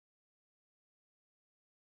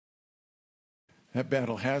That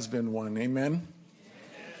battle has been won. Amen? Amen.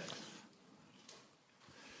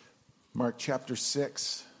 Mark chapter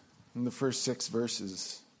 6, and the first 6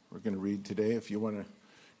 verses we're going to read today. If you want to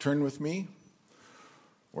turn with me,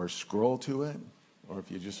 or scroll to it, or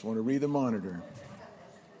if you just want to read the monitor.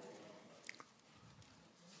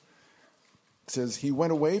 It says, "He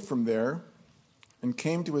went away from there and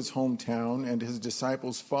came to his hometown, and his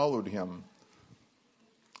disciples followed him.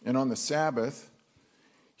 And on the Sabbath,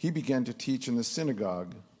 he began to teach in the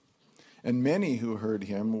synagogue. And many who heard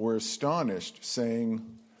him were astonished,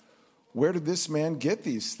 saying, 'Where did this man get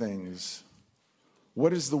these things?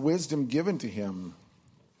 What is the wisdom given to him?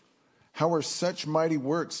 How are such mighty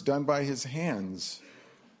works done by his hands?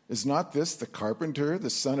 Is not this the carpenter, the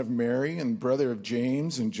son of Mary, and brother of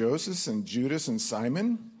James and Joseph and Judas and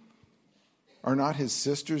Simon? Are not his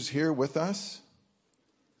sisters here with us?'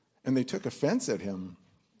 And they took offense at him.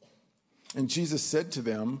 And Jesus said to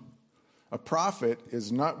them, 'A prophet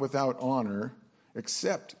is not without honor,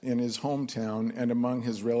 except in his hometown and among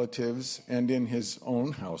his relatives and in his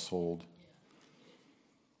own household.'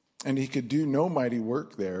 And he could do no mighty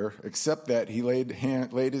work there, except that he laid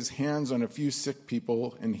his hands on a few sick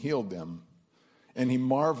people and healed them. And he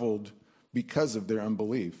marveled because of their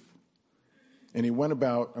unbelief. And he went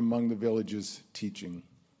about among the villages teaching."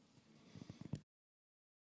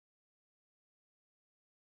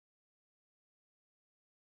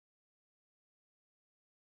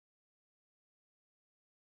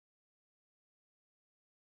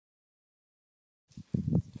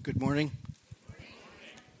 Good morning.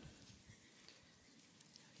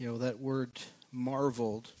 You know, that word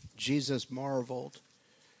marveled, Jesus marveled.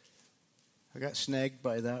 I got snagged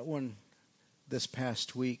by that one this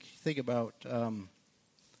past week. Think about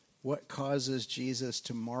what causes Jesus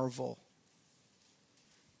to marvel.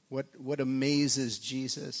 What amazes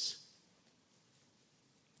Jesus?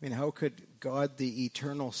 I mean, how could God, the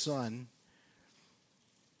eternal Son,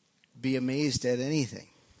 be amazed at anything?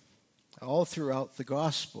 All throughout the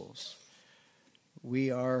Gospels,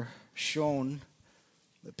 we are shown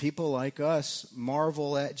that people like us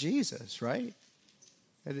marvel at Jesus, right?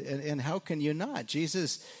 And how can you not?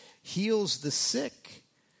 Jesus heals the sick.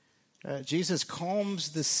 Jesus calms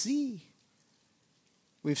the sea.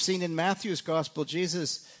 We've seen in Matthew's Gospel,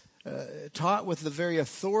 Jesus taught with the very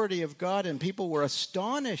authority of God, and people were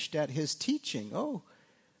astonished at his teaching. Oh,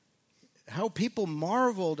 how people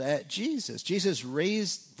marveled at Jesus. Jesus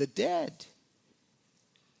raised the dead.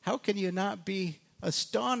 How can you not be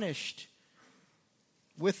astonished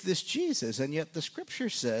with this Jesus? And yet the scripture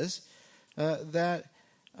says that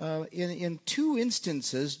in 2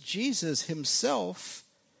 instances, Jesus himself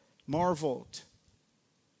marveled.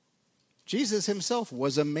 Jesus himself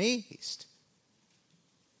was amazed.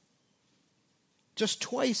 Just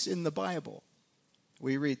twice in the Bible,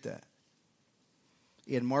 we read that.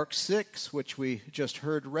 In Mark 6, which we just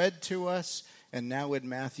heard read to us, and now in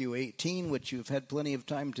Matthew 18, which you've had plenty of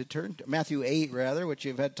time to turn to, Matthew 8, rather, which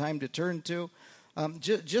you've had time to turn to.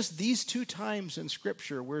 Just these 2 times in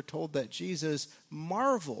Scripture, we're told that Jesus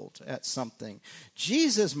marveled at something.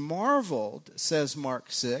 Jesus marveled, says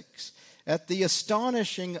Mark 6, at the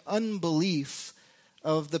astonishing unbelief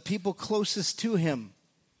of the people closest to him.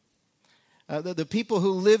 The people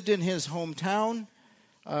who lived in his hometown,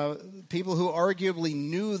 people who arguably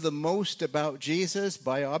knew the most about Jesus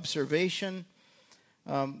by observation,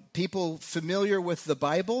 people familiar with the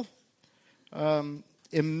Bible,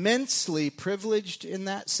 immensely privileged in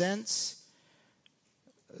that sense.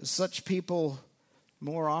 Such people,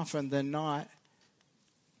 more often than not,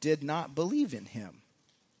 did not believe in him.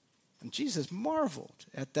 And Jesus marveled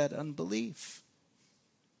at that unbelief.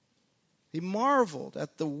 He marveled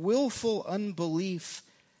at the willful unbelief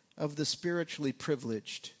of the spiritually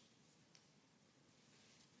privileged.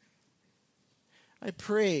 I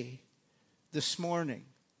pray this morning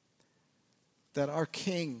that our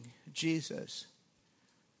King, Jesus,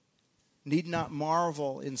 need not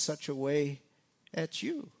marvel in such a way at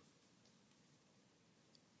you.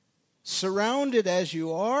 Surrounded as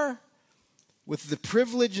you are with the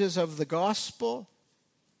privileges of the gospel,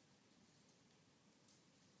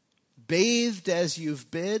 bathed as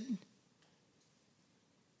you've been,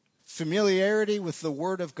 familiarity with the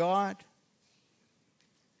Word of God,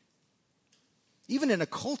 even in a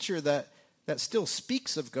culture that still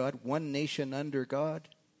speaks of God, one nation under God,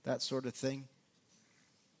 that sort of thing.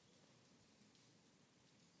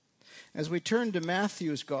 As we turn to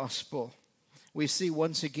Matthew's Gospel, we see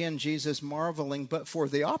once again Jesus marveling, but for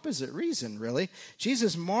the opposite reason, really.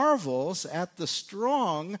 Jesus marvels at the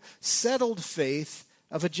strong, settled faith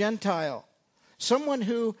of a Gentile, someone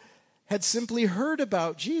who had simply heard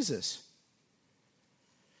about Jesus.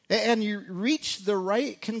 And you reach the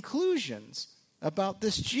right conclusions about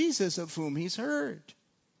this Jesus of whom he's heard.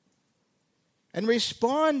 And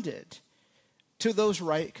responded to those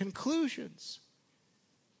right conclusions.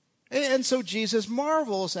 And so Jesus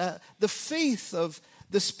marvels at the faith of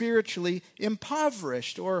the spiritually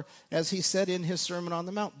impoverished, or as he said in his Sermon on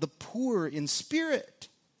the Mount, the poor in spirit.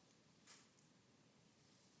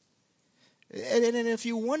 And if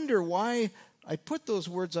you wonder why I put those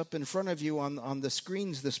words up in front of you on the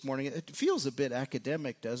screens this morning, it feels a bit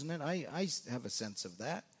academic, doesn't it? I have a sense of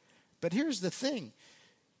that. But here's the thing.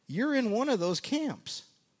 You're in one of those camps.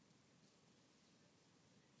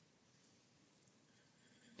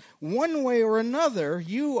 One way or another,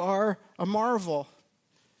 you are a marvel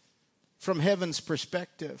from heaven's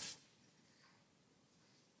perspective.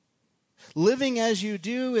 Living as you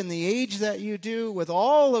do in the age that you do, with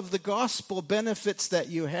all of the gospel benefits that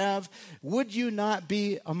you have, would you not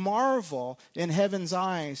be a marvel in heaven's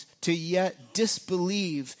eyes to yet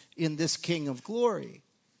disbelieve in this King of glory?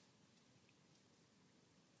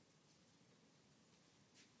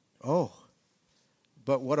 Oh,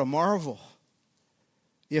 but what a marvel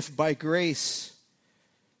if by grace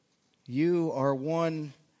you are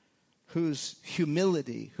one whose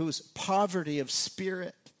humility, whose poverty of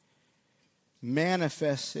spirit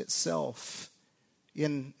manifests itself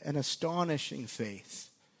in an astonishing faith,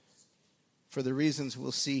 for the reasons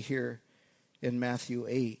we'll see here in Matthew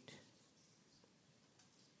 8.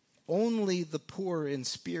 Only the poor in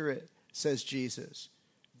spirit, says Jesus,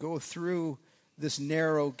 go through this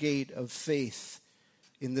narrow gate of faith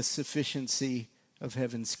in the sufficiency of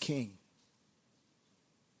heaven's King.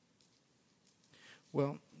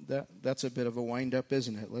 Well, that's a bit of a wind-up,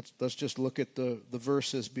 isn't it? Let's just look at the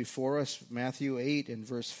verses before us. Matthew 8 and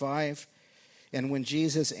verse 5. And when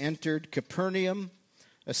Jesus entered Capernaum,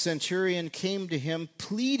 a centurion came to him,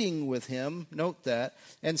 pleading with him, note that,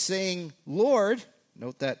 and saying, Lord,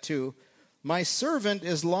 note that too, my servant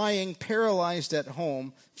is lying paralyzed at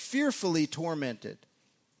home, fearfully tormented.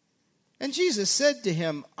 And Jesus said to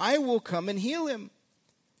him, I will come and heal him.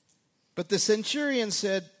 But the centurion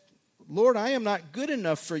said, Lord, I am not good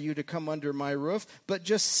enough for you to come under my roof, but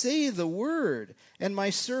just say the word, and my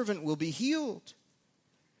servant will be healed.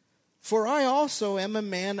 For I also am a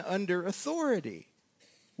man under authority,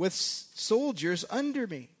 with soldiers under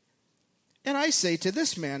me. And I say to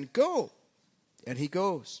this man, go, and he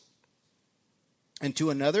goes. And to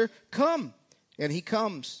another, come, and he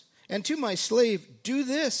comes. And to my slave, do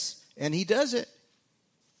this, and he does it.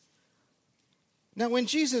 Now when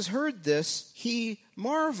Jesus heard this, he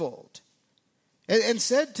marveled and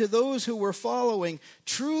said to those who were following,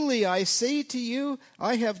 truly I say to you,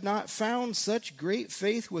 I have not found such great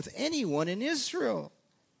faith with anyone in Israel.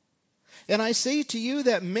 And I say to you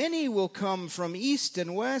that many will come from east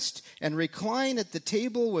and west and recline at the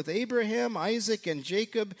table with Abraham, Isaac, and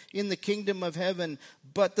Jacob in the kingdom of heaven.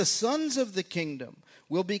 But the sons of the kingdom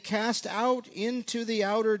will be cast out into the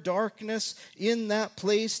outer darkness. In that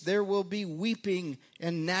place there will be weeping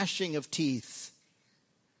and gnashing of teeth.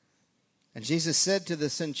 And Jesus said to the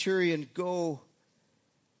centurion, go,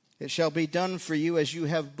 it shall be done for you as you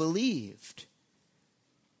have believed.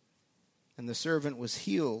 And the servant was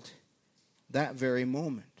healed that very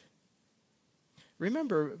moment.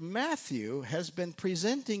 Remember, Matthew has been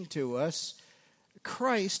presenting to us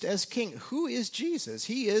Christ as King. Who is Jesus?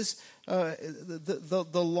 He is the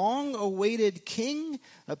long-awaited King,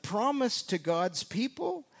 promised to God's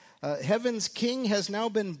people. Heaven's King has now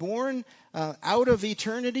been born out of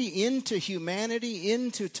eternity into humanity,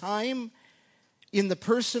 into time, in the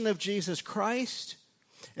person of Jesus Christ.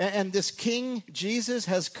 And this King, Jesus,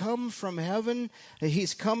 has come from heaven.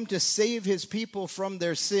 He's come to save his people from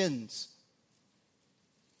their sins.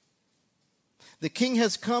 The King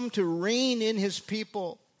has come to reign in his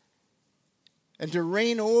people and to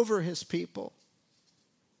reign over his people.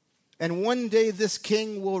 And one day this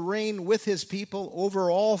King will reign with his people over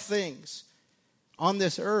all things on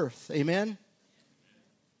this earth. Amen?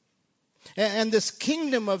 And this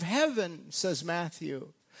kingdom of heaven, says Matthew,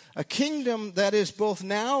 a kingdom that is both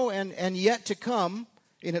now and yet to come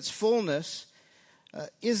in its fullness,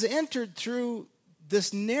 is entered through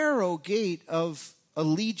this narrow gate of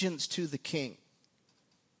allegiance to the King.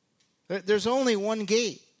 There's only one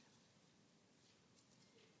gate.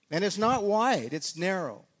 And it's not wide, it's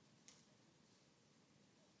narrow.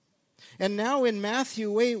 And now in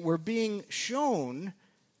Matthew 8, we're being shown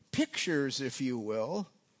pictures, if you will,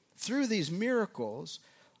 through these miracles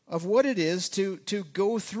of what it is to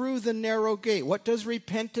go through the narrow gate. What does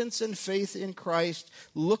repentance and faith in Christ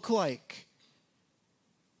look like?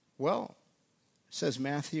 Well, says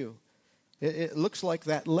Matthew, it looks like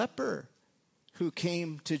that leper who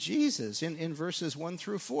came to Jesus in verses 1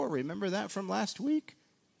 through 4. Remember that from last week?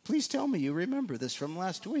 Please tell me you remember this from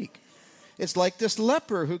last week. It's like this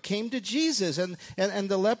leper who came to Jesus, and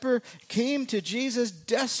the leper came to Jesus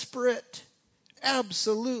desperate,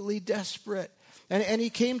 absolutely desperate. And he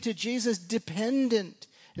came to Jesus dependent,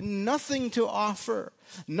 nothing to offer,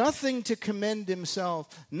 nothing to commend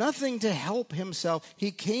himself, nothing to help himself. He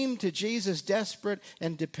came to Jesus desperate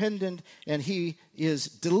and dependent, and he is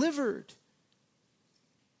delivered.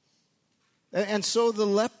 And so the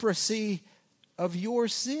leprosy of your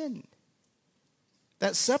sin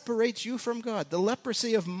that separates you from God, the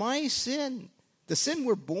leprosy of my sin, the sin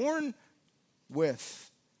we're born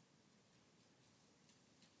with,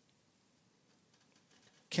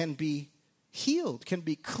 can be healed, can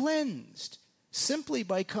be cleansed simply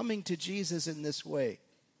by coming to Jesus in this way.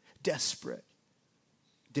 Desperate,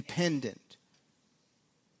 dependent.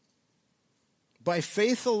 By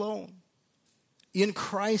faith alone, in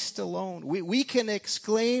Christ alone, we can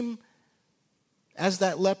exclaim, as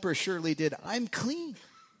that leper surely did, I'm clean.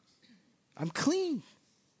 I'm clean.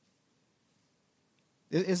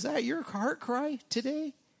 Is that your heart cry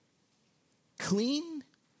today? Clean?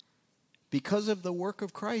 Because of the work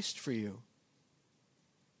of Christ for you.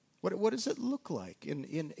 What does it look like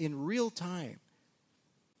in real time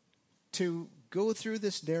to go through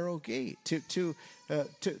this narrow gate, to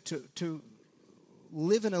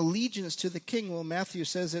live in allegiance to the King? Well, Matthew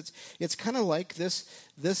says it's kind of like this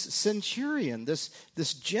centurion,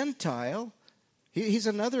 this Gentile. He's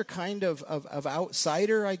another kind of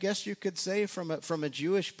outsider, I guess you could say, from a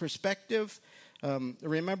Jewish perspective.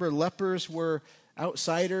 Remember, lepers were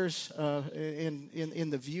outsiders in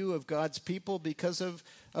the view of God's people because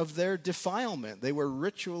of their defilement. They were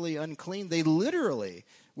ritually unclean. They literally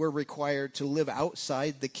were required to live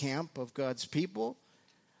outside the camp of God's people.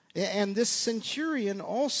 And this centurion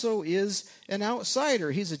also is an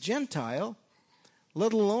outsider. He's a Gentile,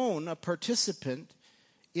 let alone a participant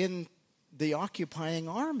in the occupying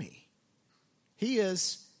army. He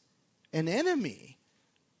is an enemy,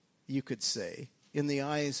 you could say, in the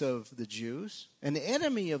eyes of the Jews, an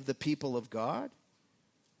enemy of the people of God.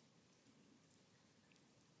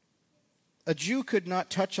 A Jew could not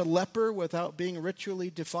touch a leper without being ritually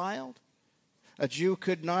defiled. A Jew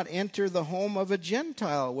could not enter the home of a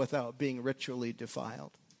Gentile without being ritually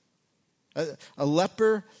defiled. A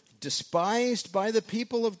leper despised by the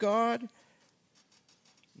people of God,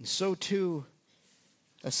 and so too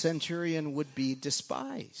a centurion would be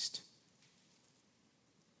despised.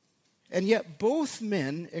 And yet both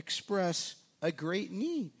men express a great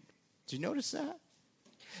need. Did you notice that?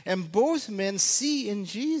 And both men see in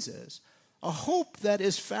Jesus a hope that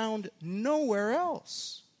is found nowhere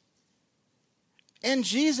else. And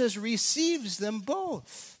Jesus receives them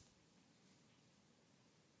both.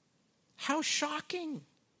 How shocking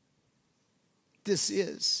this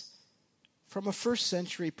is from a first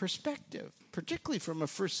century perspective, particularly from a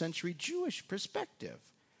first century Jewish perspective.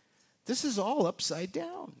 This is all upside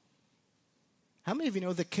down. How many of you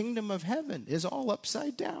know the kingdom of heaven is all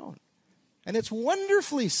upside down? And it's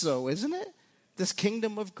wonderfully so, isn't it? This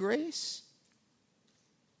kingdom of grace.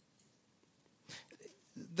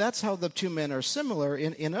 That's how the two men are similar.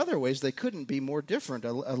 In other ways, they couldn't be more different.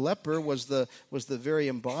 A leper was the very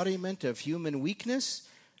embodiment of human weakness,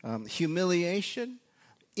 humiliation,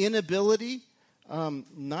 inability.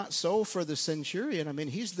 Not so for the centurion. I mean,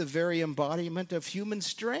 he's the very embodiment of human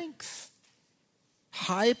strength,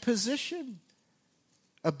 high position,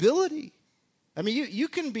 ability. I mean, you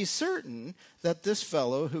can be certain that this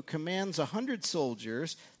fellow who commands 100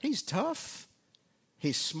 soldiers, he's tough,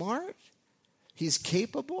 he's smart, he's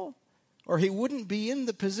capable, or he wouldn't be in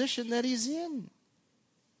the position that he's in.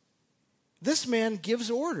 This man gives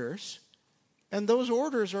orders, and those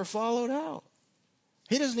orders are followed out.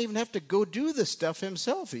 He doesn't even have to go do the stuff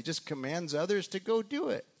himself. He just commands others to go do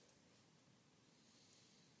it.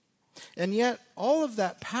 And yet, all of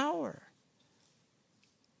that power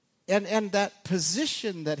and that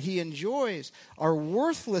position that he enjoys are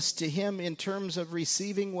worthless to him in terms of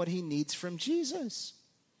receiving what he needs from Jesus.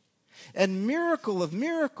 And miracle of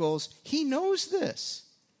miracles, he knows this.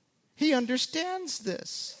 He understands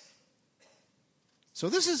this. So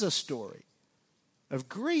this is a story of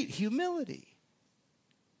great humility.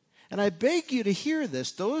 And I beg you to hear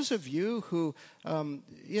this. Those of you who,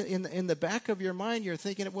 in the back of your mind, you're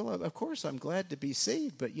thinking, well, of course, I'm glad to be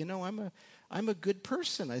saved, but you know, I'm a good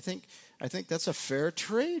person. I think that's a fair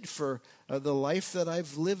trade for the life that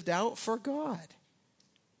I've lived out for God.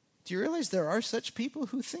 Do you realize there are such people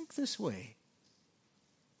who think this way?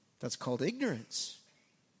 That's called ignorance.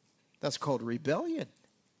 That's called rebellion.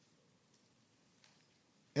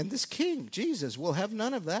 And this king, Jesus, will have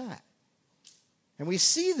none of that. And we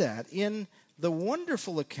see that in the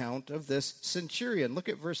wonderful account of this centurion. Look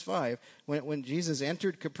at verse 5. When Jesus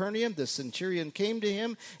entered Capernaum, the centurion came to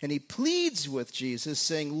him, and he pleads with Jesus,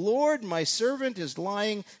 saying, "Lord, my servant is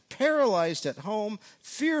lying paralyzed at home,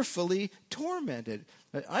 fearfully tormented."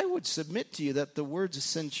 I would submit to you that the words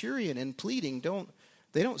centurion and pleading don't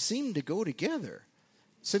seem to go together.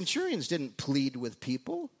 Centurions didn't plead with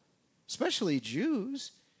people, especially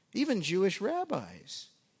Jews, even Jewish rabbis.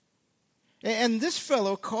 And this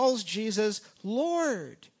fellow calls Jesus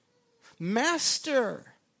Lord,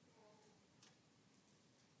 Master.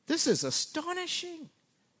 This is astonishing.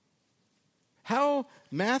 How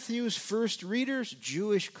Matthew's first readers,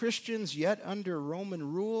 Jewish Christians yet under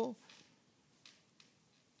Roman rule,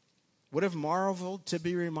 would have marveled to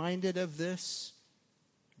be reminded of this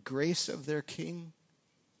grace of their King.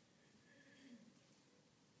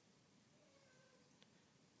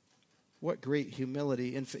 What great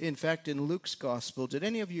humility. In fact, in Luke's gospel, did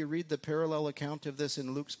any of you read the parallel account of this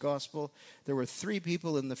in Luke's gospel? There were 3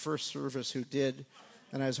 people in the first service who did,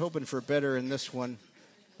 and I was hoping for better in this one.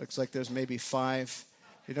 Looks like there's maybe 5.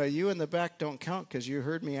 You know, you in the back don't count because you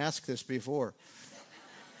heard me ask this before.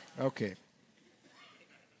 Okay.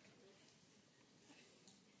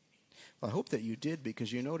 Well, I hope that you did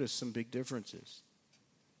because you noticed some big differences.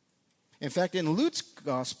 In fact, in Luke's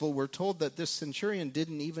gospel, we're told that this centurion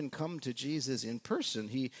didn't even come to Jesus in person.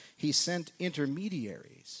 He sent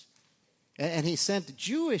intermediaries. And he sent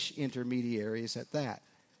Jewish intermediaries at that.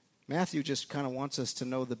 Matthew just kind of wants us to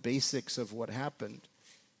know the basics of what happened.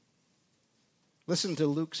 Listen to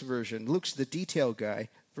Luke's version. Luke's the detail guy.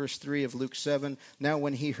 Verse 3 of Luke 7. Now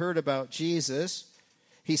when he heard about Jesus,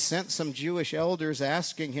 he sent some Jewish elders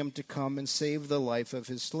asking him to come and save the life of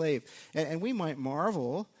his slave. And we might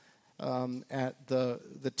marvel at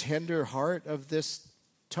the tender heart of this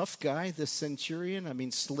tough guy, this centurion. I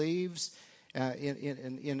mean, slaves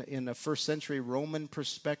in a first century Roman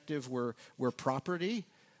perspective were property.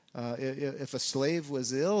 If a slave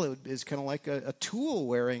was ill, it's kind of like a tool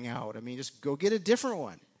wearing out. I mean, just go get a different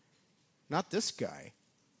one. Not this guy.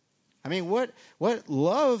 I mean, what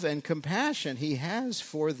love and compassion he has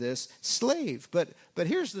for this slave. But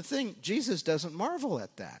here's the thing, Jesus doesn't marvel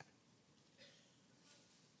at that.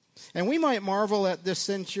 And we might marvel at this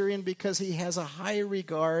centurion because he has a high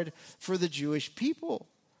regard for the Jewish people.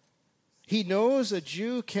 He knows a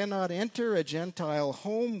Jew cannot enter a Gentile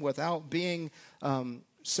home without being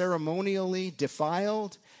ceremonially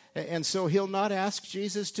defiled, and so he'll not ask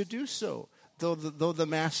Jesus to do so, though the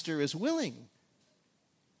master is willing.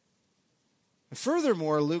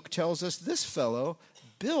 Furthermore, Luke tells us this fellow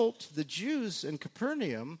built the Jews in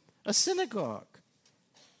Capernaum a synagogue.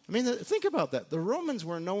 I mean, think about that. The Romans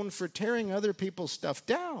were known for tearing other people's stuff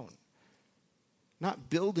down, not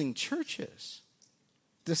building churches.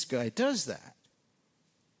 This guy does that.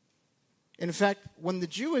 In fact, when the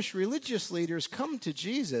Jewish religious leaders come to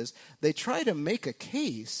Jesus, they try to make a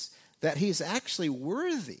case that he's actually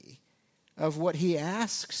worthy of what he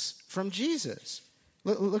asks from Jesus.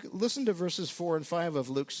 Listen to verses 4 and 5 of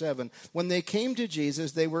Luke 7. When they came to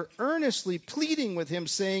Jesus, they were earnestly pleading with him,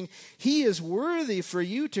 saying, "He is worthy for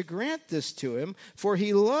you to grant this to him, for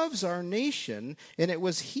he loves our nation, and it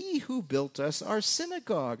was he who built us our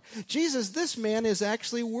synagogue." Jesus, this man is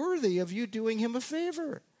actually worthy of you doing him a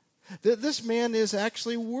favor. This man is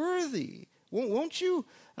actually worthy. Won't you?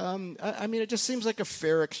 I mean, it just seems like a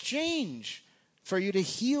fair exchange for you to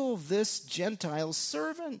heal this Gentile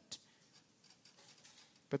servant.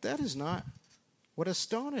 But that is not what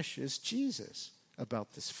astonishes Jesus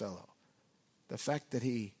about this fellow. The fact that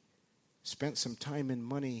he spent some time and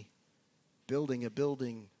money building a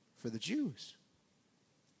building for the Jews.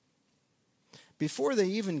 Before they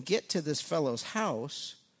even get to this fellow's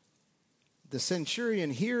house, the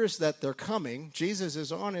centurion hears that they're coming. Jesus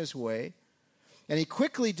is on his way. And he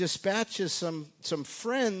quickly dispatches some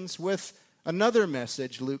friends with another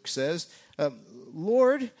message, Luke says.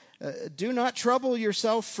 "Lord, do not trouble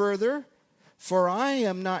yourself further, for I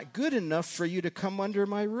am not good enough for you to come under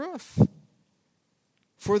my roof.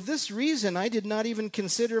 For this reason, I did not even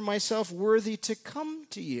consider myself worthy to come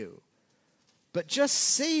to you. But just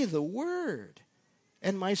say the word,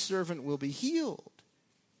 and my servant will be healed."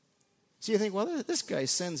 So you think, well, this guy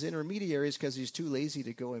sends intermediaries because he's too lazy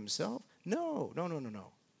to go himself. No.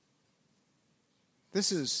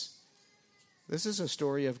 This is a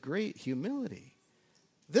story of great humility.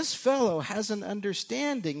 This fellow has an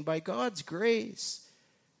understanding by God's grace.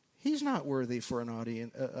 He's not worthy for an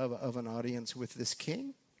audience with this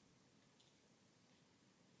king.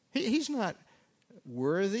 He's not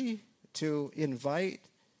worthy to invite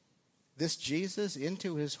this Jesus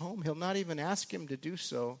into his home. He'll not even ask him to do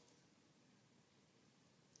so.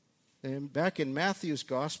 And back in Matthew's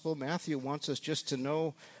gospel, Matthew wants us just to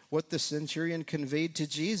know what the centurion conveyed to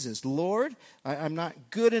Jesus. Lord, I'm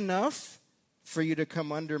not good enough for you to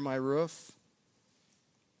come under my roof,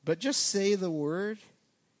 but just say the word,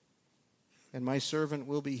 and my servant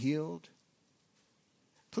will be healed.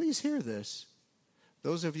 Please hear this.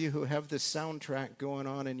 Those of you who have this soundtrack going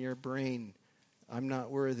on in your brain, I'm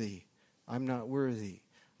not worthy. I'm not worthy.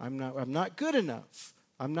 I'm not good enough.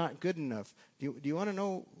 I'm not good enough. Do you want to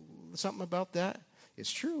know something about that?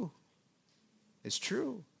 It's true. It's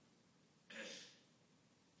true.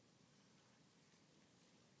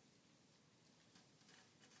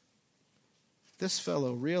 This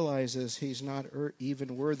fellow realizes he's not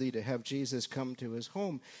even worthy to have Jesus come to his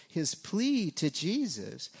home. His plea to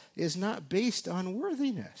Jesus is not based on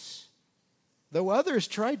worthiness, though others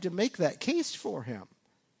tried to make that case for him.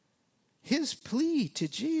 His plea to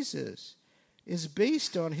Jesus is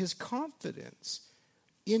based on his confidence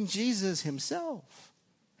in Jesus himself,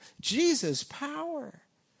 Jesus' power,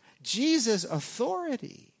 Jesus'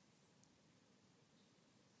 authority.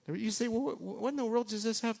 You say, well, what in the world does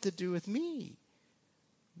this have to do with me?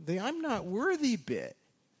 The I'm not worthy bit.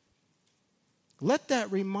 Let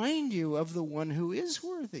that remind you of the one who is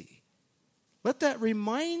worthy. Let that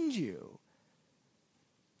remind you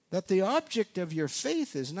that the object of your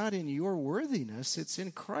faith is not in your worthiness, it's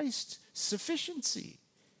in Christ's sufficiency,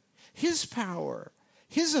 his power,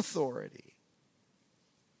 his authority.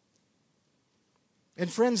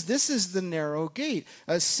 And friends, this is the narrow gate.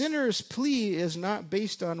 A sinner's plea is not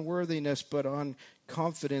based on worthiness, but on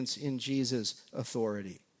confidence in Jesus'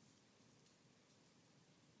 authority.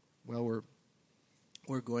 Well,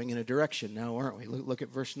 we're going in a direction now, aren't we? Look at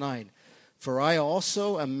verse 9. For I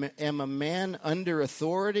also am a man under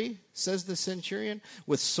authority, says the centurion,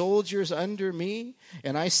 with soldiers under me.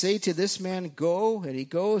 And I say to this man, go, and he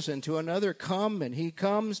goes, and to another, come, and he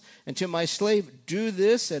comes, and to my slave, do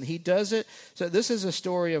this, and he does it. So this is a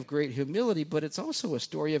story of great humility, but it's also a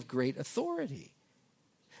story of great authority.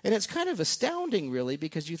 And it's kind of astounding, really,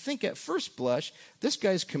 because you think at first blush, this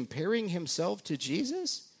guy's comparing himself to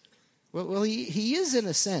Jesus? Well, he is in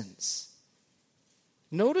a sense.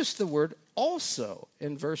 Notice the word also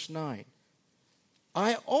in verse 9.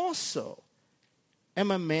 I also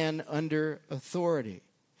am a man under authority.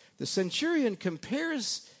 The centurion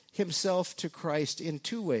compares himself to Christ in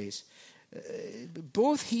two ways.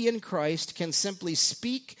 Both he and Christ can simply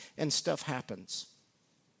speak and stuff happens.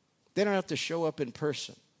 They don't have to show up in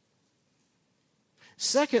person.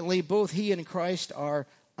 Secondly, both he and Christ are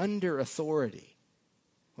under authority.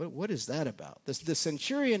 What is that about? The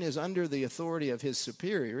centurion is under the authority of his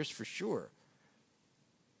superiors, for sure.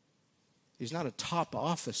 He's not a top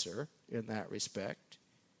officer in that respect.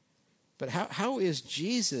 But how is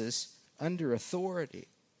Jesus under authority?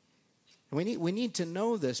 And we need to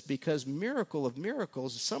know this because, miracle of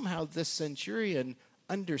miracles, somehow this centurion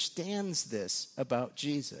understands this about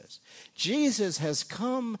Jesus. Jesus has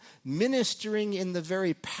come ministering in the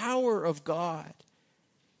very power of God.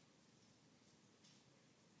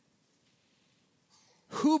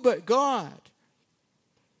 Who but God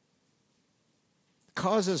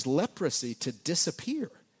causes leprosy to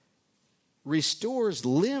disappear, restores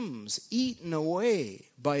limbs eaten away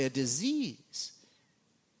by a disease?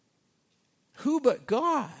 Who but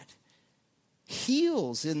God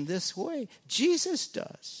heals in this way? Jesus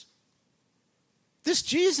does. This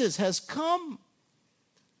Jesus has come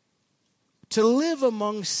to live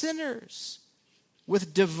among sinners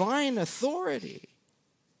with divine authority.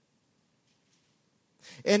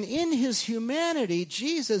 And in his humanity,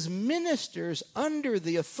 Jesus ministers under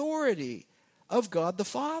the authority of God the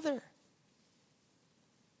Father.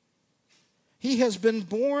 He has been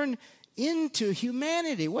born into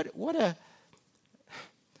humanity. What a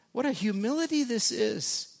humility this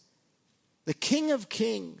is. The King of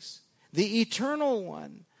Kings, the Eternal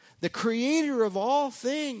One, the Creator of all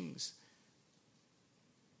things,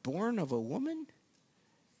 born of a woman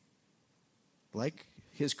like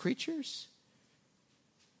his creatures,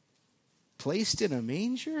 placed in a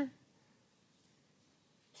manger,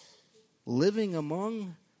 living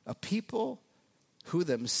among a people who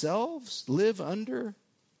themselves live under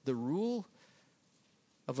the rule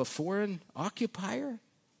of a foreign occupier.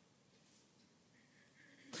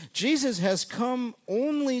 Jesus has come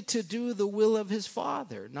only to do the will of his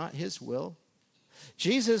Father, not his will.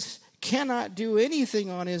 Jesus cannot do anything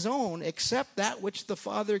on his own except that which the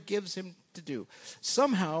Father gives him to do.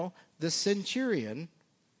 Somehow, the centurion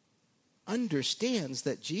understands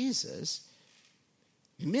that Jesus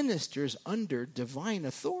ministers under divine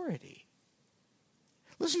authority.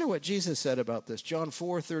 Listen to what Jesus said about this. John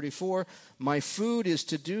 4:34, my food is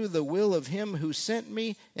to do the will of him who sent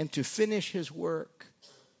me and to finish his work.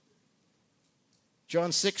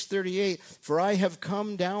 John 6:38, for I have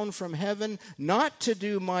come down from heaven not to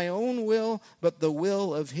do my own will, but the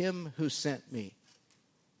will of him who sent me.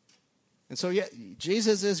 And so, yeah,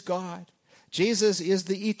 Jesus is God. Jesus is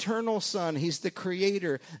the eternal Son. He's the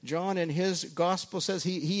Creator. John in his gospel says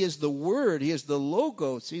he is the Word. He is the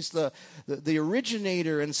Logos. He's the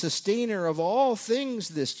originator and sustainer of all things,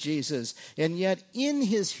 this Jesus. And yet in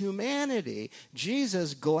his humanity,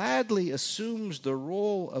 Jesus gladly assumes the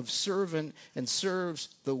role of servant and serves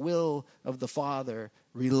the will of the Father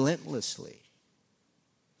relentlessly.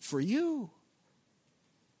 For you.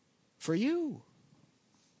 For you.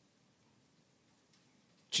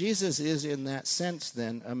 Jesus is, in that sense,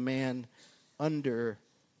 then, a man under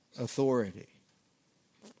authority.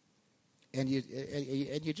 And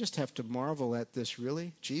you just have to marvel at this,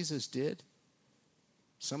 really? Jesus did?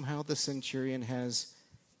 Somehow the centurion has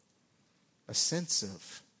a sense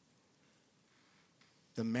of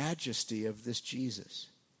the majesty of this Jesus,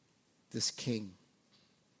 this king.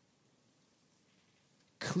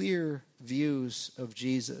 Clear views of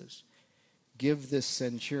Jesus give this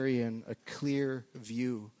centurion a clear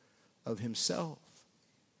view of himself.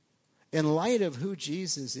 In light of who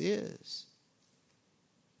Jesus is,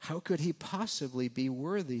 how could he possibly be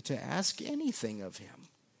worthy to ask anything of him?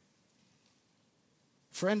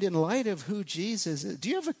 Friend, in light of who Jesus is, do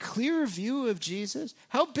you have a clear view of Jesus?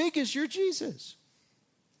 How big is your Jesus?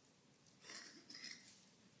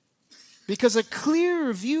 Because a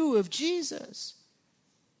clear view of Jesus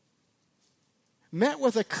met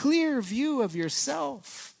with a clear view of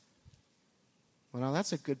yourself, well, now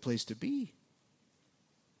that's a good place to be.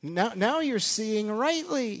 Now you're seeing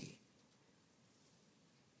rightly.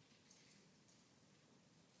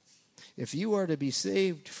 If you are to be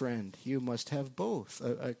saved, friend, you must have both,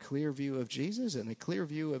 a clear view of Jesus and a clear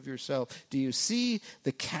view of yourself. Do you see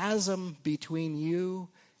the chasm between you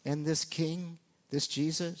and this King, this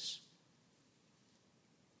Jesus?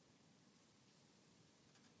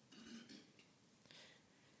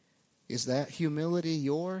 Is that humility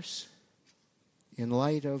yours in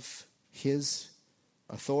light of his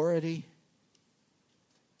authority?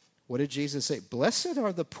 What did Jesus say? Blessed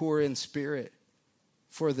are the poor in spirit,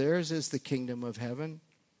 for theirs is the kingdom of heaven.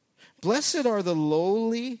 Blessed are the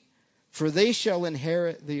lowly, for they shall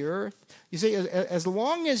inherit the earth. You see, as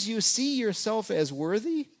long as you see yourself as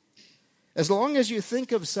worthy, as long as you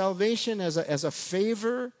think of salvation as a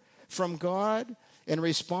favor from God in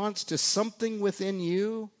response to something within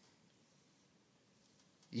you,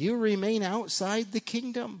 you remain outside the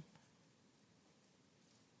kingdom.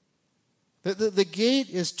 The gate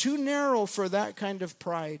is too narrow for that kind of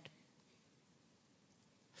pride.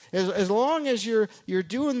 As long as you're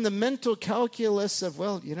doing the mental calculus of,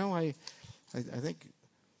 well, you know, I think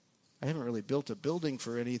I haven't really built a building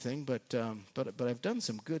for anything, but I've done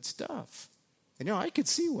some good stuff. And, you know, I could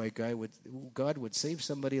see why God would save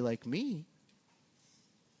somebody like me.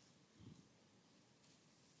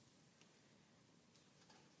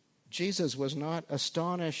 Jesus was not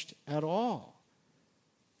astonished at all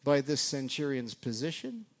by this centurion's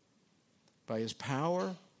position, by his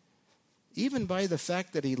power, even by the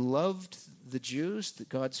fact that he loved the Jews,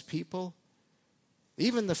 God's people,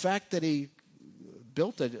 even the fact that he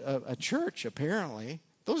built a church, apparently.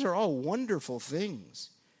 Those are all wonderful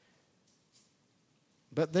things.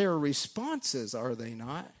 But their responses, are they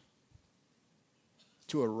not,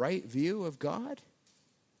 to a right view of God?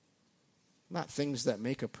 Not things that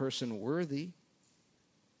make a person worthy.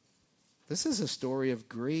 This is a story of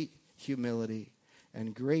great humility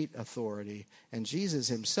and great authority. And Jesus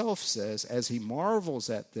himself says, as he marvels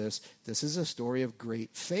at this is a story of great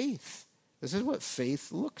faith. This is what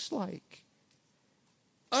faith looks like.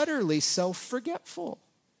 Utterly self-forgetful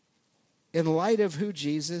in light of who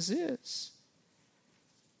Jesus is.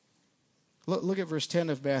 Look at verse 10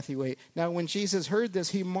 of Matthew 8. Now, when Jesus heard this,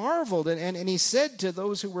 he marveled, and he said to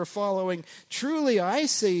those who were following, truly I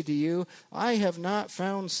say to you, I have not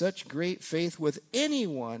found such great faith with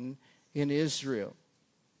anyone in Israel.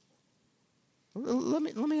 Let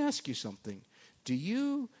me ask you something. Do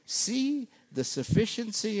you see the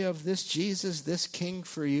sufficiency of this Jesus, this King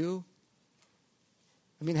for you?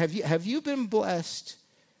 I mean, have you been blessed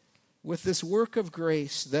with this work of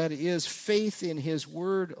grace that is faith in his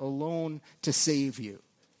word alone to save you?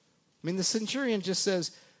 I mean, the centurion just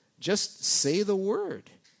says, just say the word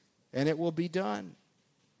and it will be done.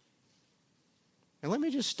 And let me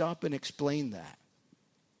just stop and explain that.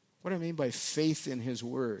 What I mean by faith in his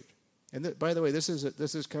word. And by the way, this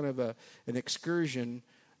is kind of an excursion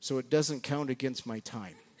so it doesn't count against my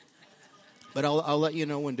time. But I'll let you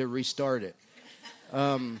know when to restart it.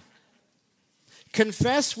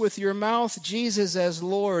 Confess with your mouth Jesus as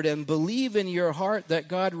Lord and believe in your heart that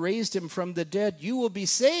God raised him from the dead. You will be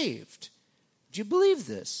saved. Do you believe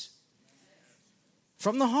this?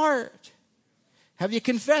 From the heart. Have you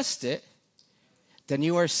confessed it? Then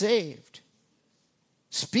you are saved.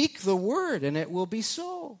 Speak the word and it will be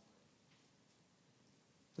so.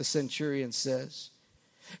 The centurion says,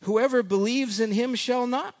 whoever believes in him shall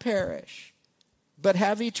not perish, but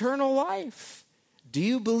have eternal life. Do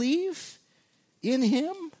you believe in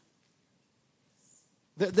him?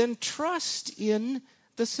 Then trust in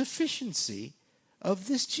the sufficiency of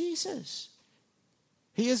this Jesus.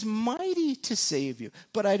 He is mighty to save you,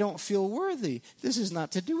 but I don't feel worthy. This is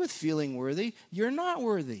not to do with feeling worthy. You're not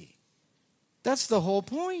worthy. That's the whole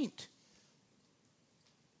point.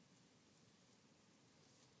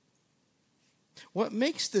 What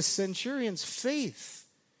makes the centurion's faith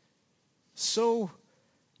so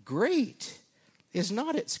great is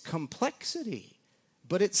not its complexity,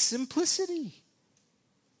 but its simplicity.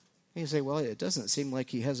 You say, well, it doesn't seem like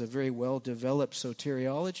he has a very well-developed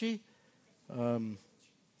soteriology.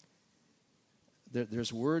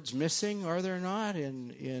 There's words missing, are there not,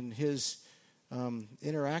 in his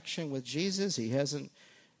interaction with Jesus? He hasn't,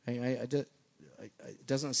 it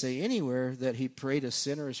doesn't say anywhere that he prayed a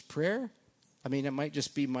sinner's prayer. I mean, it might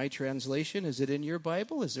just be my translation. Is it in your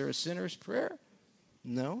Bible? Is there a sinner's prayer?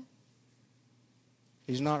 No.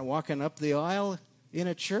 He's not walking up the aisle in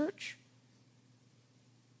a church.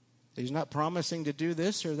 He's not promising to do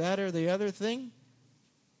this or that or the other thing.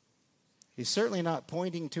 He's certainly not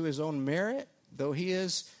pointing to his own merit, though he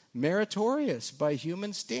is meritorious by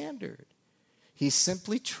human standard. He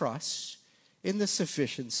simply trusts in the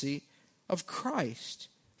sufficiency of Christ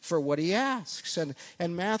for what he asks. And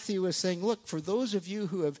Matthew is saying, look, for those of you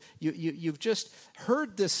who have, you've just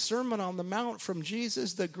heard this Sermon on the Mount from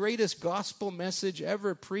Jesus, the greatest gospel message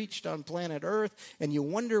ever preached on planet Earth, and you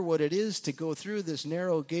wonder what it is to go through this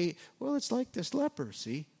narrow gate. Well, it's like this leper,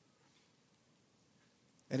 see?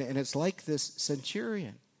 And it's like this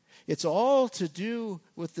centurion. It's all to do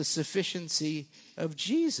with the sufficiency of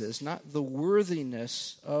Jesus, not the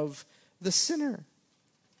worthiness of the sinner.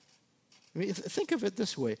 I mean, think of it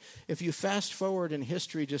this way. If you fast forward in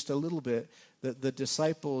history just a little bit, the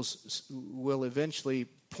disciples will eventually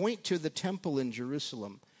point to the temple in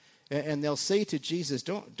Jerusalem, and they'll say to Jesus,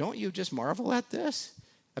 "Don't you just marvel at this?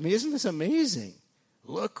 I mean, isn't this amazing?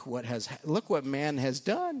 Look what man has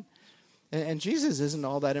done." And Jesus isn't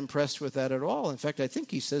all that impressed with that at all. In fact, I think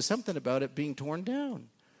he says something about it being torn down.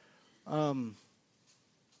 But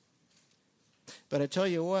I tell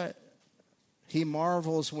you what, he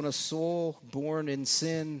marvels when a soul born in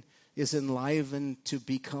sin is enlivened to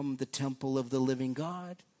become the temple of the living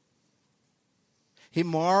God. He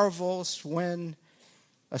marvels when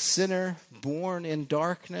a sinner born in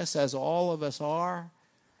darkness, as all of us are,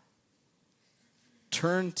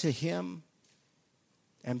 turn to him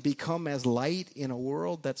and become as light in a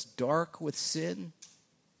world that's dark with sin.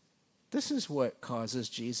 This is what causes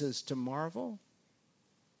Jesus to marvel.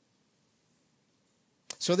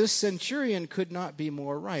 So this centurion could not be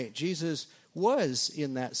more right. Jesus was,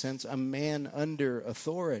 in that sense, a man under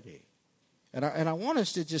authority. And I want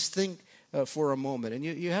us to just think for a moment. And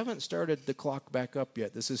you haven't started the clock back up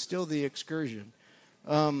yet. This is still the excursion.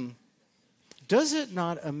 Does it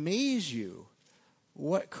not amaze you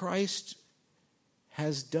what Christ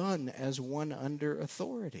has done as one under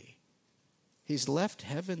authority? He's left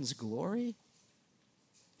heaven's glory.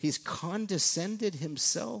 He's condescended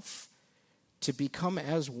himself to become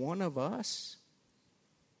as one of us.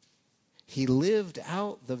 He lived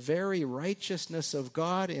out the very righteousness of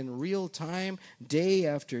God in real time, day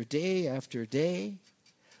after day after day,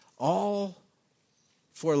 all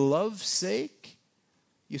for love's sake.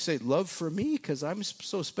 You say, love for me because I'm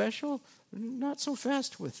so special? Not so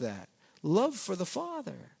fast with that. Love for the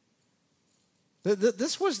Father.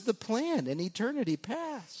 This was the plan in eternity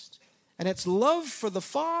past. And it's love for the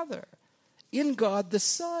Father in God the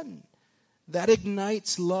Son that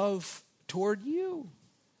ignites love toward you,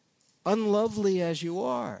 unlovely as you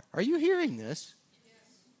are. Are you hearing this? Yes.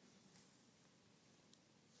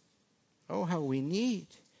 Oh, how we need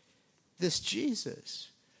this Jesus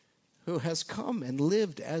who has come and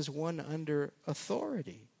lived as one under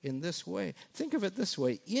authority in this way. Think of it this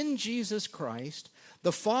way. In Jesus Christ,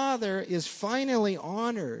 the Father is finally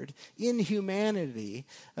honored in humanity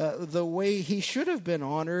the way he should have been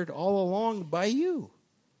honored all along by you,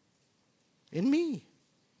 in me.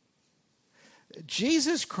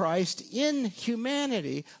 Jesus Christ in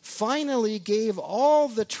humanity finally gave all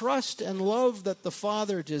the trust and love that the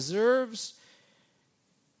Father deserves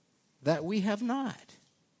that we have not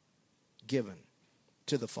given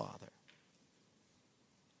to the Father.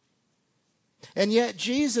 And yet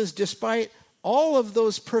Jesus, despite all of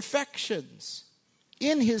those perfections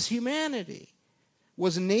in his humanity,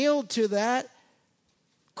 was nailed to that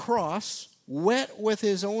cross, wet with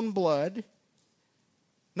his own blood,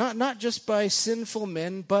 not just by sinful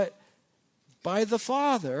men, but by the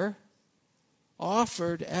Father,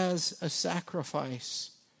 offered as a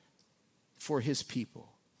sacrifice for his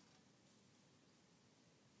people.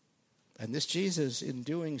 And this Jesus, in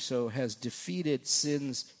doing so, has defeated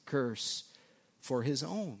sin's curse for his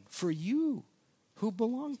own, for you who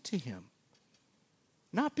belong to him.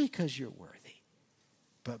 Not because you're worthy,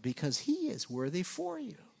 but because he is worthy for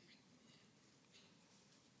you.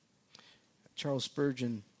 Charles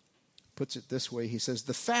Spurgeon puts it this way. He says,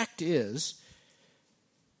 "The fact is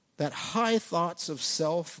that high thoughts of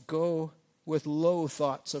self go with low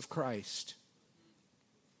thoughts of Christ.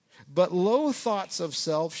 But low thoughts of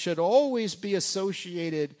self should always be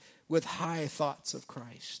associated with high thoughts of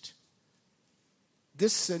Christ."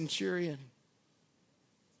 This centurion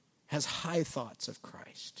has high thoughts of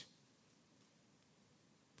Christ.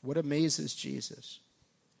 What amazes Jesus?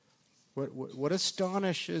 What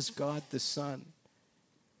astonishes God the Son?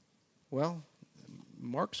 Well,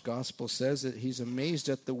 Mark's gospel says that he's amazed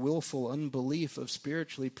at the willful unbelief of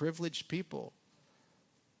spiritually privileged people.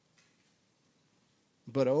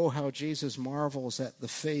 But oh, how Jesus marvels at the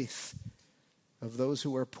faith of those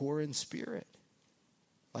who are poor in spirit,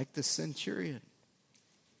 like the centurion.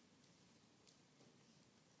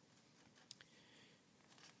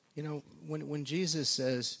 You know, when Jesus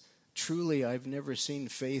says, "Truly, I've never seen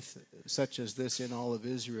faith such as this in all of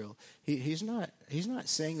Israel," he's not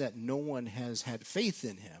saying that no one has had faith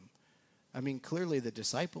in him. I mean, clearly the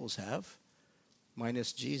disciples have,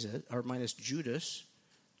 minus Judas.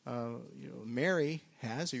 Mary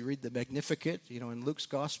has. You read the Magnificat. In Luke's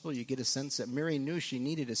gospel, you get a sense that Mary knew she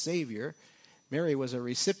needed a Savior. Mary was a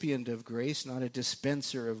recipient of grace, not a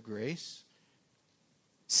dispenser of grace.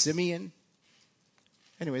 Simeon.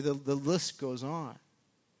 Anyway, the list goes on.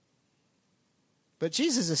 But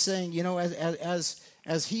Jesus is saying,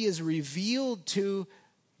 as he is revealed to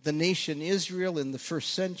the nation Israel in the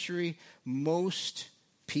first century, most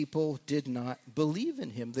people did not believe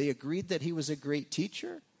in him. They agreed that he was a great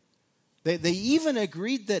teacher. They even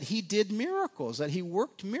agreed that he did miracles, that he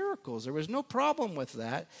worked miracles. There was no problem with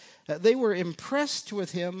that. They were impressed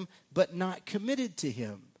with him, but not committed to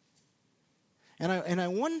him. And I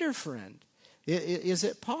wonder, friend, is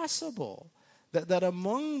it possible that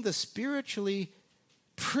among the spiritually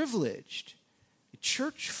privileged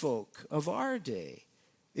church folk of our day,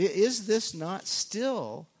 is this not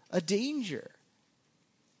still a danger?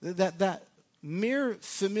 That mere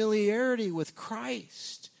familiarity with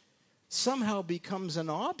Christ somehow becomes an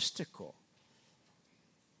obstacle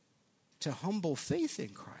to humble faith in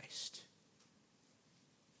Christ.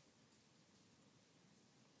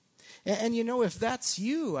 And if that's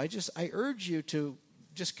you, I urge you to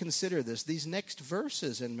just consider this. These next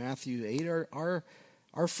verses in Matthew 8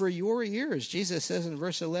 are for your ears. Jesus says in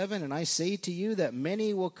verse 11, "And I say to you that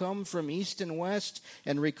many will come from east and west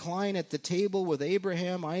and recline at the table with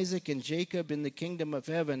Abraham, Isaac, and Jacob in the kingdom of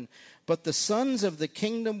heaven. But the sons of the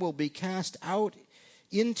kingdom will be cast out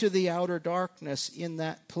into the outer darkness. In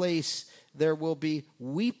that place there will be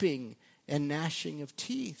weeping and gnashing of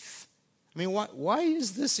teeth." I mean, why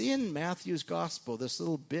is this in Matthew's gospel, this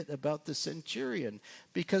little bit about the centurion?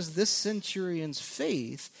 Because this centurion's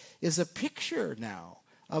faith is a picture now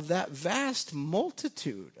of that vast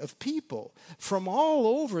multitude of people from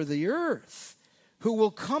all over the earth who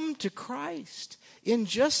will come to Christ in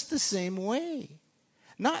just the same way,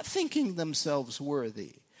 not thinking themselves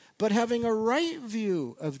worthy, but having a right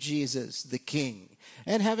view of Jesus the King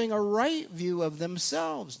and having a right view of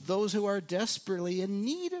themselves, those who are desperately in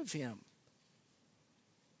need of him.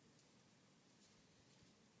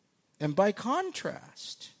 And by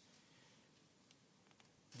contrast,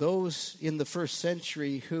 those in the first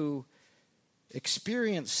century who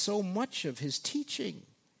experienced so much of his teaching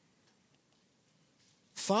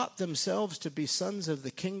thought themselves to be sons of the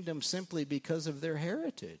kingdom simply because of their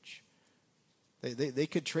heritage. They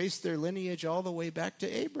could trace their lineage all the way back to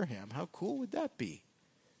Abraham. How cool would that be?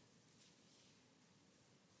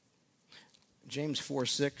 James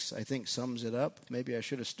 4:6, I think, sums it up. Maybe I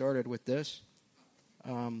should have started with this.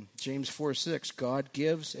 James 4:6, God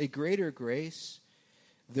gives a greater grace.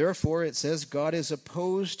 Therefore, it says, God is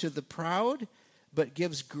opposed to the proud, but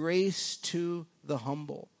gives grace to the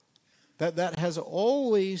humble. That has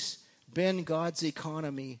always been God's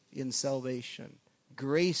economy in salvation.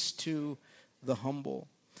 Grace to the humble.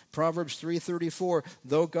 Proverbs 3:34,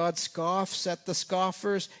 though God scoffs at the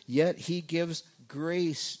scoffers, yet he gives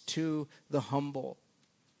grace to the humble.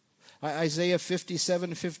 Isaiah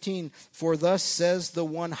 57:15, for thus says the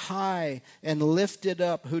one high and lifted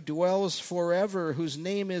up, who dwells forever, whose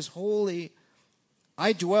name is holy.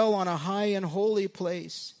 I dwell on a high and holy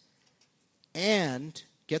place, and,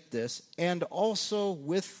 get this, and also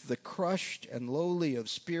with the crushed and lowly of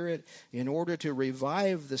spirit, in order to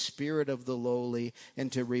revive the spirit of the lowly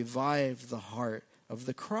and to revive the heart of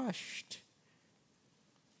the crushed.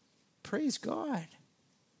 Praise God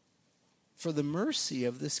for the mercy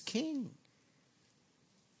of this King.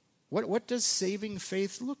 What does saving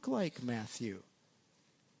faith look like, Matthew?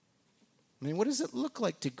 I mean, what does it look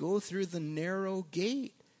like to go through the narrow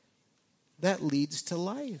gate that leads to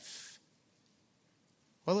life?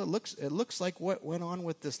 Well, it looks like what went on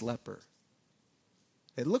with this leper.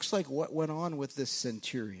 It looks like what went on with this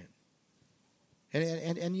centurion.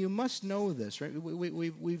 And you must know this, right?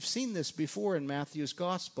 We've seen this before in Matthew's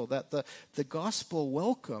gospel, that the gospel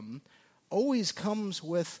welcome always comes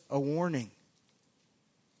with a warning.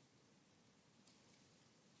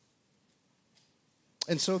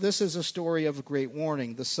 And so this is a story of a great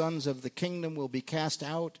warning. The sons of the kingdom will be cast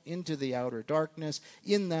out into the outer darkness.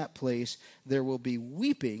 In that place there will be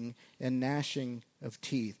weeping and gnashing of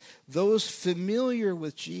teeth. Those familiar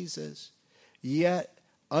with Jesus, yet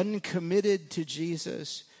uncommitted to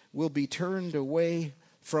Jesus, will be turned away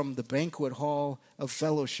from the banquet hall of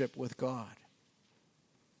fellowship with God.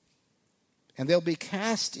 And they'll be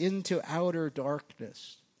cast into outer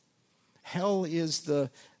darkness. Hell is the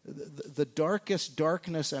darkest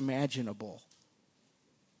darkness imaginable.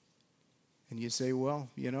 And you say, well,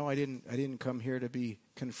 I didn't come here to be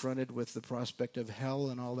confronted with the prospect of hell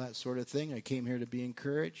and all that sort of thing. I came here to be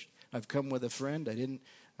encouraged. I've come with a friend. I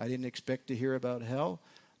didn't expect to hear about hell.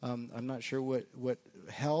 I'm not sure what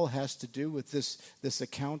hell has to do with this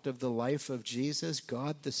account of the life of Jesus,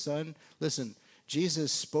 God the Son. Listen,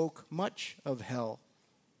 Jesus spoke much of hell.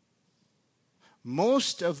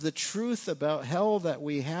 Most of the truth about hell that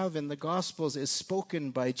we have in the Gospels is spoken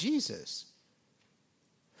by Jesus.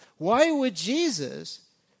 Why would Jesus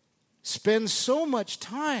spend so much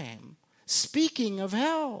time speaking of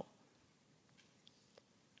hell?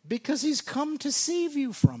 Because he's come to save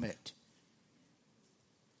you from it.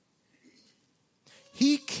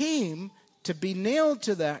 He came to be nailed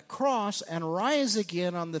to that cross and rise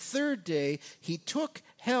again on the third day. He took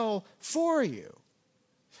hell for you.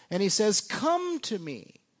 And he says, come to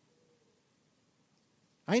me.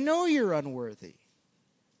 I know you're unworthy.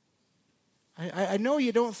 I know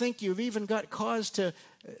you don't think you've even got cause to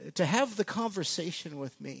have the conversation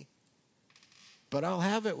with me. But I'll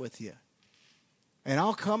have it with you. And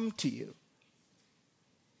I'll come to you.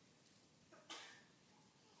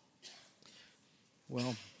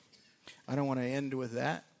 Well, I don't want to end with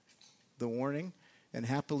that, the warning. And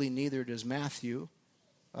happily neither does Matthew.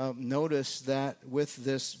 Notice that with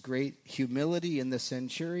this great humility in the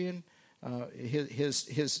centurion,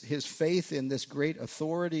 his faith in this great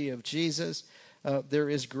authority of Jesus, there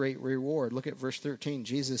is great reward. Look at verse 13.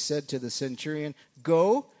 Jesus said to the centurion,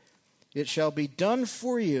 go, it shall be done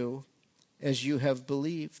for you as you have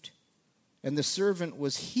believed. And the servant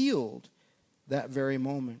was healed that very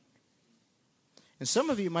moment. And some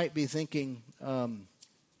of you might be thinking,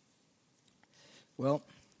 well,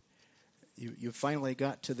 you finally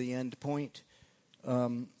got to the end point.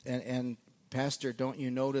 And Pastor, don't you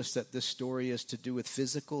notice that this story is to do with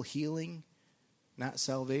physical healing, not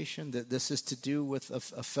salvation? That this is to do with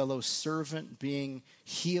a fellow servant being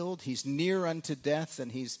healed. He's near unto death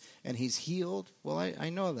and he's healed. Well, I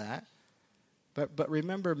know that. But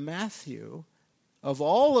remember, Matthew, of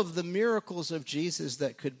all of the miracles of Jesus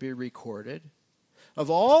that could be recorded, of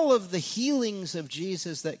all of the healings of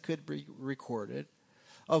Jesus that could be recorded,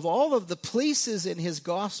 of all of the places in his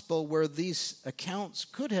gospel where these accounts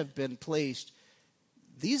could have been placed,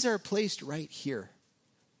 these are placed right here.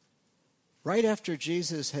 Right after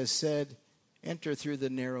Jesus has said, enter through the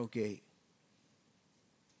narrow gate.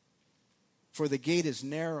 For the gate is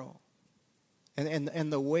narrow,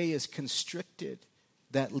 and the way is constricted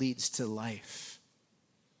that leads to life.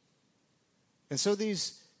 And so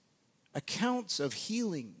these accounts of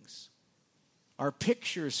healings are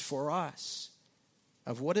pictures for us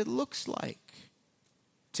of what it looks like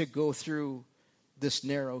to go through this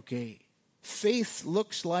narrow gate. Faith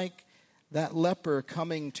looks like that leper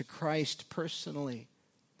coming to Christ personally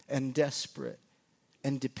and desperate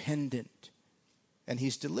and dependent, and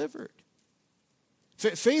he's delivered.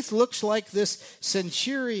 Faith looks like this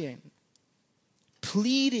centurion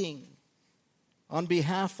pleading on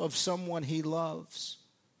behalf of someone he loves.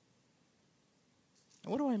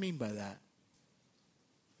 And what do I mean by that?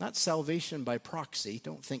 Not salvation by proxy,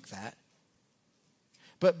 don't think that.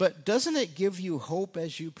 But doesn't it give you hope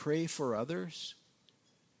as you pray for others?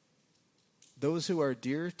 Those who are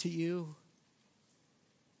dear to you?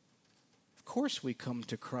 Of course we come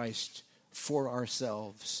to Christ for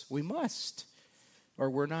ourselves. We must, or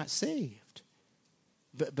we're not saved.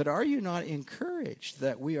 But are you not encouraged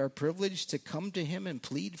that we are privileged to come to him and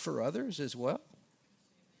plead for others as well?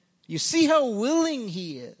 You see how willing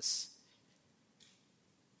he is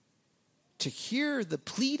to hear the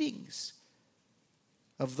pleadings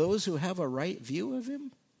of those who have a right view of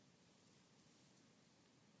him?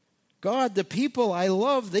 God, the people I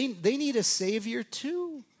love, they need a Savior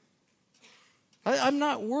too. I'm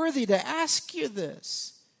not worthy to ask you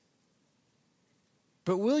this.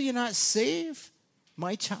 But will you not save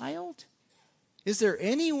my child? Is there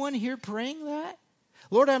anyone here praying that?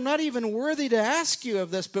 Lord, I'm not even worthy to ask you of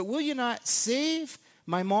this, but will you not save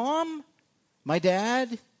my mom, my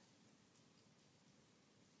dad?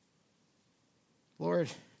 Lord,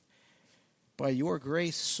 by your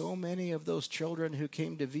grace, so many of those children who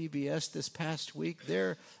came to VBS this past week,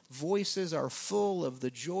 their voices are full of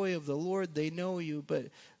the joy of the Lord. They know you,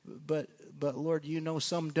 but Lord, you know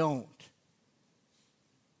some don't.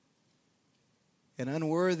 And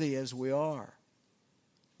unworthy as we are,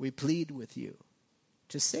 we plead with you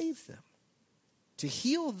to save them, to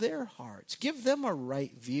heal their hearts, give them a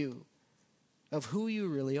right view of who you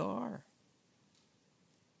really are.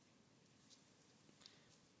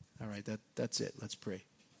 All right, that's it. Let's pray.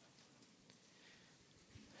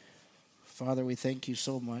 Father, we thank you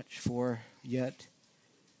so much for yet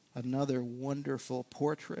another wonderful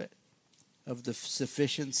portrait of the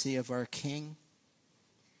sufficiency of our King.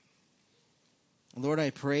 Lord, I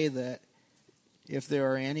pray that if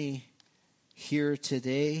there are any here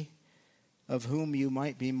today of whom you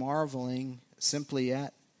might be marveling simply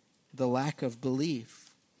at the lack of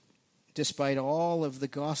belief, despite all of the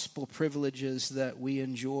gospel privileges that we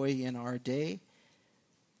enjoy in our day,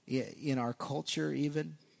 in our culture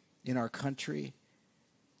even, in our country,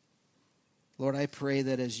 Lord, I pray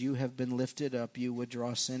that as you have been lifted up, you would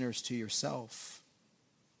draw sinners to yourself.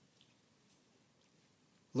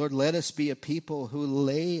 Lord, let us be a people who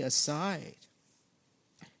lay aside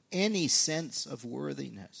any sense of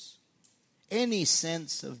worthiness, any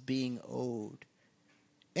sense of being owed,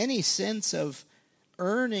 any sense of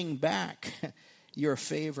earning back your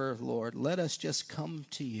favor, Lord. Let us just come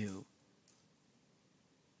to you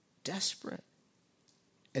desperate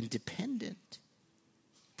and dependent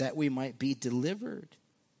that we might be delivered.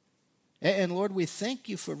 And Lord, we thank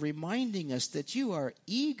you for reminding us that you are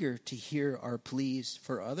eager to hear our pleas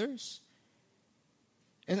for others.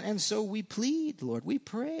 And so we plead, Lord, we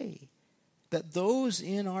pray that those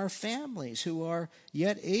in our families who are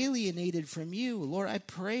yet alienated from you, Lord, I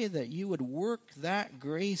pray that you would work that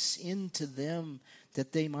grace into them,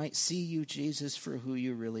 that they might see you, Jesus, for who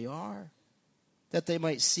you really are, that they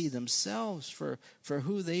might see themselves for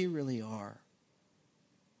who they really are.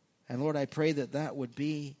 And Lord, I pray that that would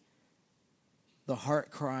be the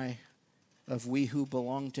heart cry of we who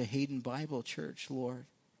belong to Hayden Bible Church, Lord,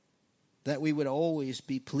 that we would always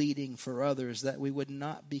be pleading for others, that we would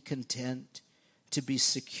not be content to be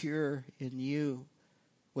secure in you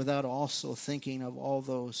without also thinking of all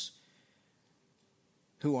those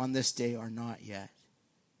who on this day are not yet.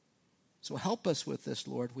 So help us with this,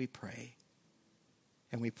 Lord, we pray.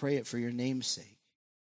 And we pray it for your name's sake.